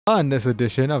On this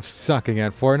edition of Sucking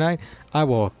at Fortnite, I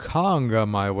will conga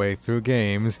my way through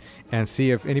games and see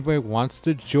if anybody wants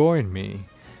to join me.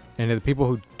 And if the people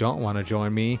who don't want to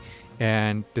join me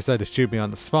and decide to shoot me on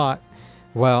the spot,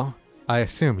 well, I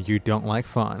assume you don't like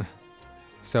fun.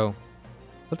 So,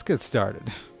 let's get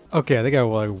started. Okay, I think I have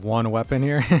like one weapon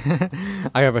here.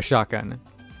 I have a shotgun.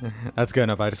 That's good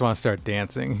enough. I just want to start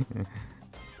dancing.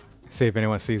 See if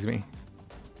anyone sees me.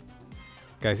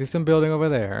 Guys, see some building over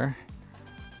there.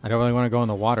 I don't really want to go in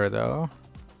the water though.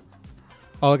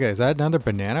 Oh, okay, is that another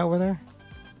banana over there?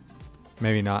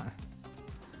 Maybe not.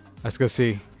 Let's go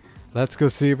see. Let's go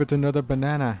see if it's another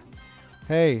banana.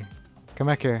 Hey, come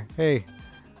back here. Hey,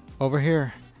 over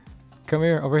here. Come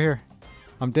here, over here.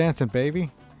 I'm dancing,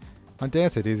 baby. I'm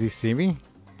dancing. Does he see me?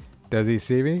 Does he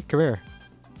see me? Come here.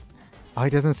 Oh, he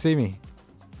doesn't see me.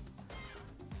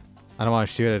 I don't want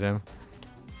to shoot at him.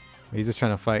 He's just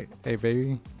trying to fight. Hey,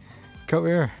 baby. Come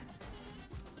here.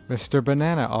 Mr.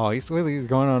 Banana. Oh, he's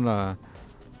going on a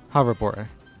hoverboard.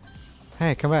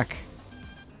 Hey, come back.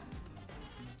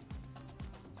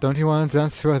 Don't you want to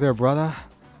dance with your brother?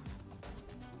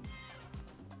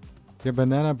 Your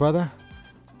banana brother?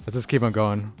 Let's just keep on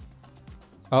going.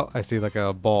 Oh, I see like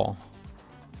a ball.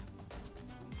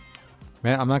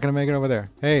 Man, I'm not going to make it over there.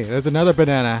 Hey, there's another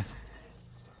banana.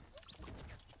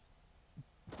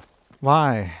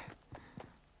 Why?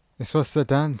 You're supposed to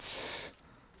dance.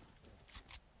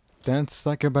 Dance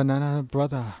like your banana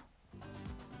brother.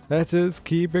 Let's just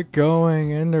keep it going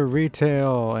into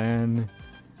retail and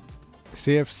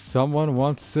see if someone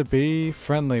wants to be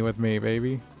friendly with me,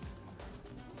 baby.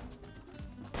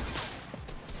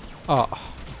 Oh.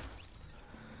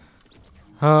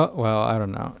 Well, I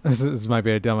don't know. This might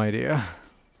be a dumb idea.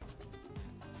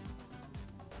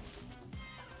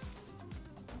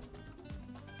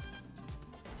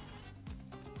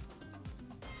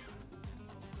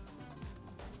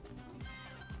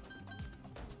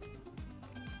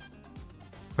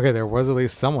 Okay, there was at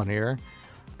least someone here,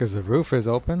 because the roof is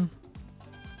open.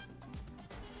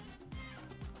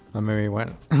 Oh, maybe he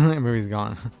went. Maybe he's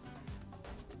gone.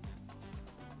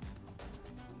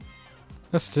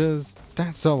 Let's just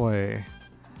dance away.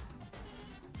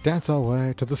 Dance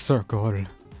away to the circle.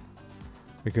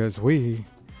 Because we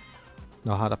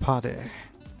know how to party.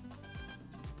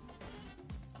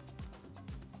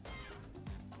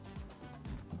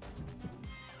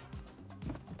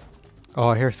 Oh,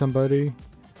 I hear somebody.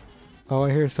 Oh,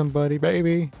 I hear somebody,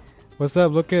 baby. What's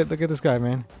up? Look at this guy,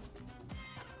 man.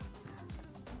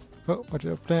 Oh, watch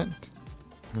out, plant.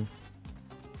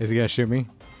 Is he gonna shoot me?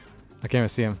 I can't even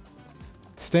see him.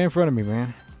 Stay in front of me,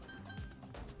 man.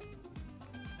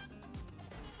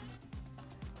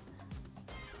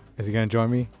 Is he gonna join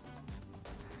me?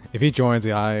 If he joins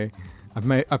me, I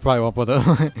probably won't put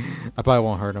the I probably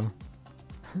won't hurt him.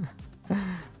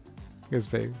 His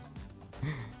baby.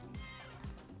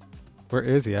 Where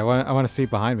is he? I want to see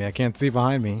behind me. I can't see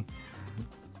behind me.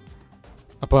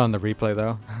 I'll put on the replay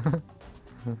though.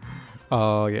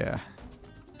 Oh yeah.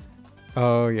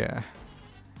 Oh yeah.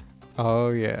 Oh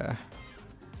yeah.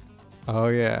 Oh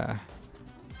yeah.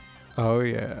 Oh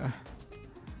yeah.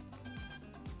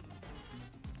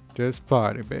 Just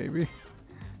party, baby.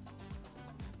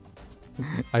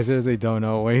 I seriously don't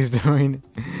know what he's doing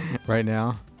right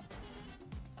now.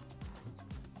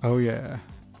 Oh yeah.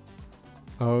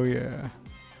 Oh yeah.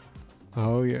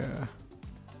 Oh yeah.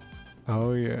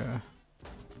 Oh yeah.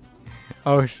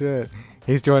 Oh shit.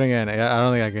 He's joining in. I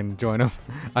don't think I can join him.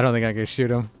 I don't think I can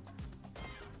shoot him.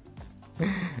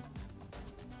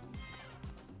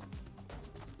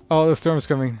 Oh, the storm's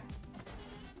coming.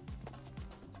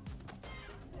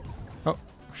 Oh,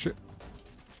 shit.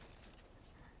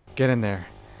 Get in there.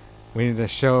 We need to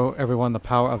show everyone the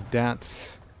power of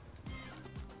dance.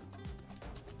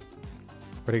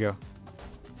 Where'd he go?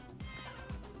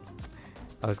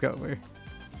 Let's go, baby.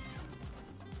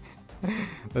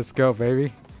 Let's go,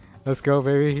 baby. Let's go,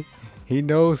 baby. He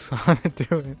knows how to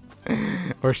do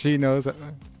it. Or she knows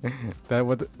that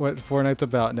what Fortnite's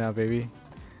about now, baby.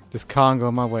 Just Congo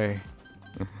my way.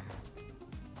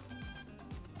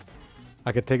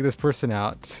 I could take this person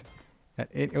out at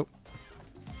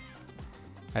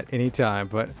any time,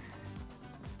 but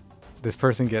this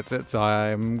person gets it, so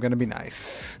I'm gonna be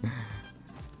nice.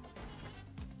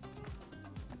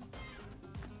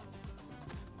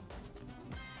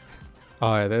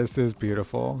 Oh, yeah, this is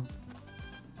beautiful.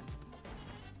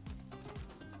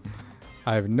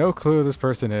 I have no clue who this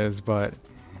person is, but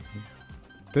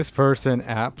this person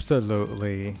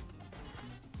absolutely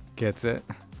gets it.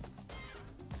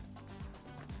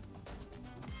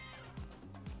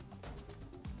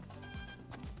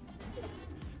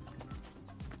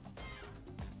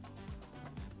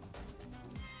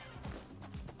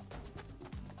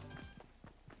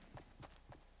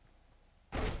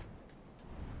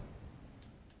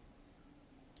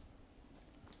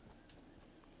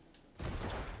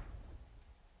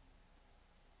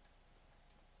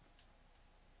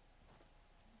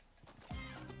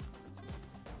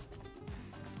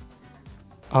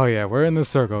 Oh yeah, we're in the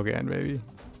circle again, baby.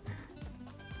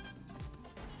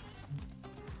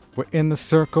 We're in the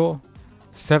circle.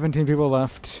 17 people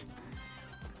left.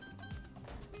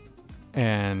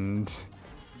 And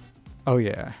oh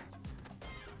yeah.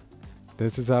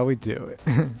 This is how we do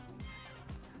it.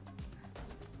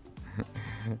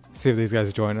 See if these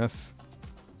guys join us.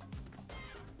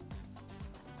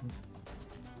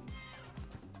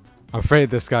 I'm afraid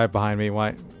this guy behind me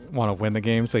might want to win the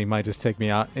game, so he might just take me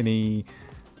out any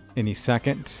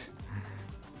second.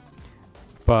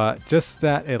 But just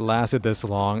that it lasted this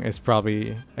long is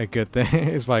probably a good thing.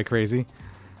 It's probably crazy.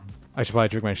 I should probably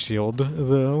drink my shield,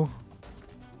 though.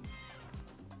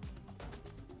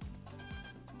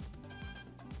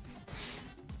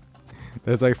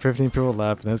 There's like 15 people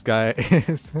left, and this guy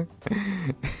is...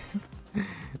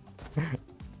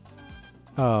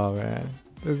 Oh, man.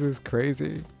 This is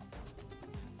crazy.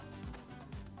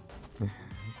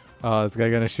 Oh, is this guy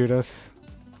gonna shoot us?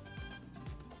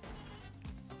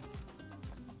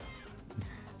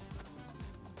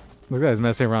 This guy's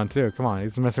messing around too. Come on,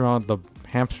 he's messing around with the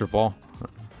hamster ball.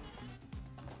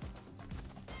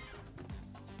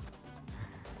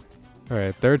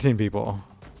 Alright, 13 people.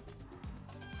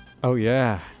 Oh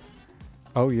yeah.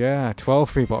 Oh yeah,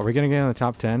 12 people. Are we gonna get in the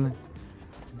top 10?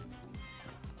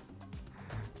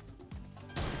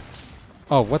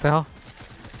 Oh, what the hell?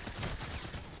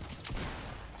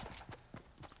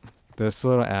 This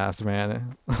little ass,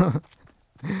 man.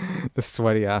 This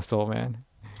sweaty asshole, man.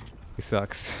 He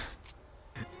sucks.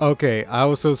 Okay, I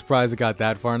was so surprised it got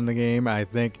that far in the game. I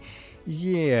think,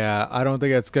 yeah, I don't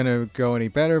think it's gonna go any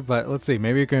better, but let's see.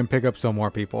 Maybe we can pick up some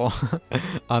more people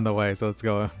on the way, so let's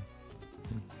go.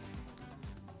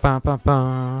 Bum, bum,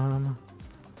 bum.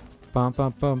 Bum,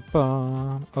 bum, bum,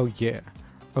 bum. Oh, yeah.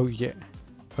 Oh, yeah.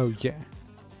 Oh, yeah.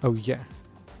 Oh, yeah.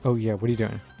 Oh, yeah. What are you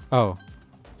doing? Oh,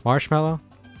 marshmallow?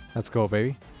 Let's go,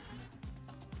 baby.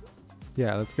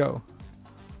 Yeah, let's go.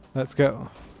 Let's go.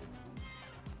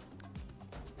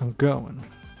 I'm going.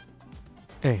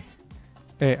 Hey.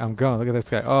 Hey, I'm going. Look at this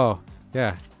guy. Oh,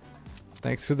 yeah.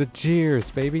 Thanks for the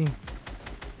cheers, baby.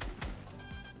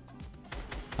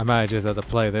 I might just have to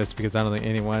play this because I don't think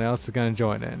anyone else is going to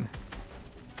join in.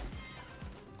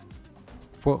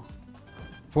 Whoa.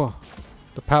 Whoa.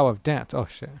 The power of dance. Oh,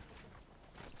 shit.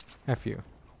 F you.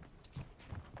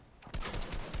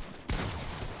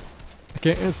 I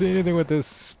can't see anything with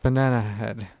this banana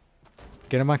head.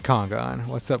 Getting my Conga on.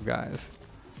 What's up, guys?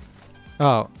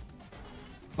 Oh.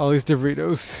 All these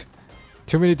Doritos.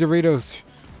 Too many Doritos.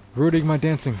 Rooting my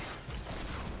dancing.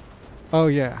 Oh,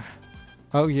 yeah.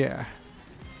 Oh, yeah.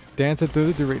 Dancing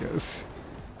through the Doritos.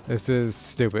 This is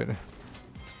stupid.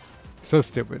 So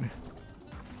stupid.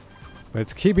 But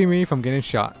it's keeping me from getting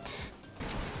shot.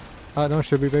 Oh, don't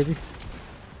shoot me, baby.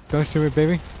 Don't shoot me,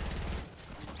 baby.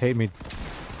 Hate me.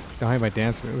 Don't hate my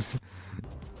dance moves.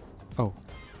 Oh.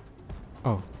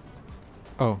 Oh.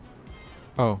 Oh.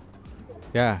 Oh.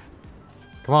 Yeah.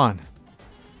 Come on.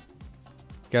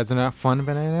 You guys are not fun,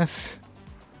 bananas?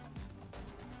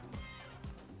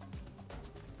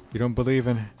 You don't believe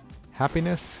in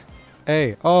happiness?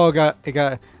 Hey. Oh, it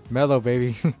got mellow,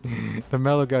 baby. The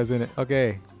mellow guy's in it.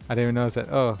 Okay. I didn't even notice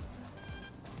that. Oh.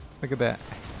 Look at that.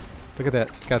 Look at that.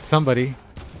 Got somebody.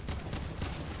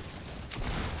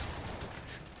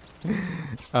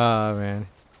 Oh, man.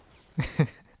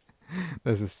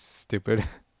 This is stupid.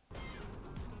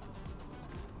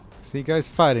 See you guys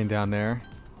fighting down there.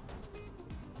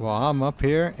 Well, I'm up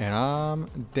here and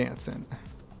I'm dancing.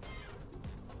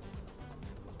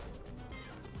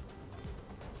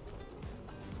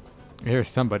 Here's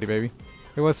somebody, baby.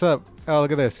 Hey, what's up? Oh,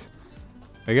 look at this.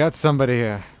 I got somebody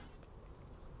here.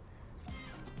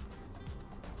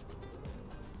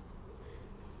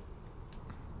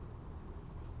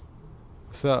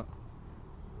 What's up?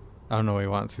 I don't know what he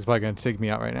wants. He's probably gonna take me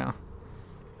out right now.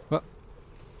 What?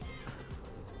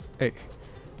 Hey,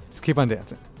 let's keep on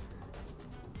dancing.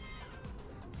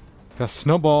 Got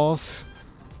snowballs.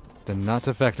 Did not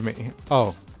affect me.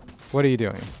 Oh, what are you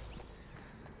doing?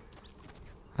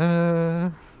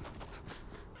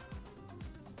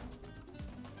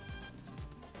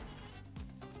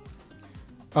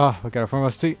 Oh, we got a front row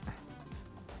seat.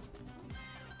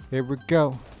 Here we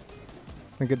go.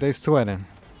 Look at they sweating.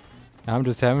 I'm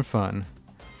just having fun.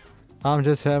 I'm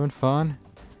just having fun.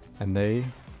 And they...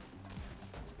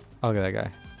 Oh, look at that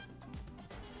guy.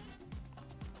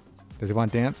 Does he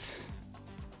want to dance?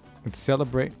 Let's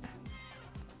celebrate.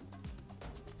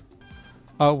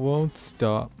 I won't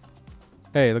stop.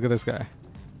 Hey, look at this guy.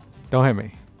 Don't hit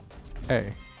me.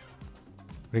 Hey.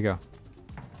 Where'd he go?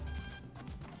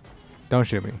 Don't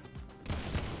shoot me.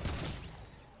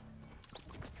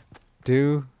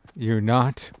 Do you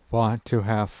not want to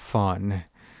have fun?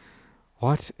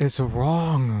 What is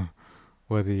wrong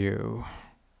with you?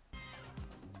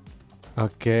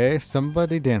 Okay,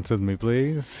 somebody dance with me,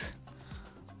 please.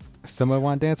 Someone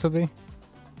want to dance with me?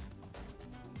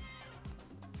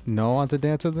 No one want to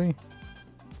dance with me?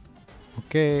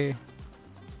 Okay.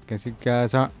 Guess you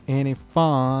guys aren't any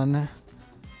fun.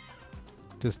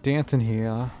 Just dancing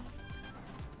here.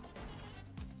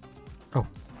 Oh.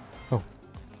 Oh.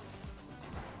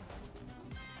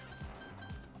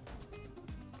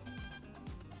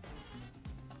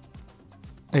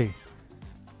 Hey.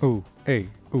 Ooh. Hey.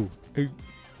 Ooh. Hey.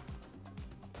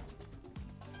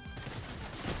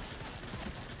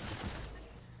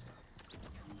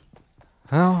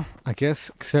 Well, I guess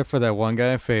except for that one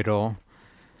guy, Fatal,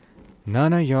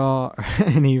 none of y'all are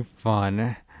any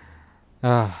fun.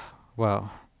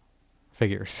 Well,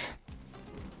 figures.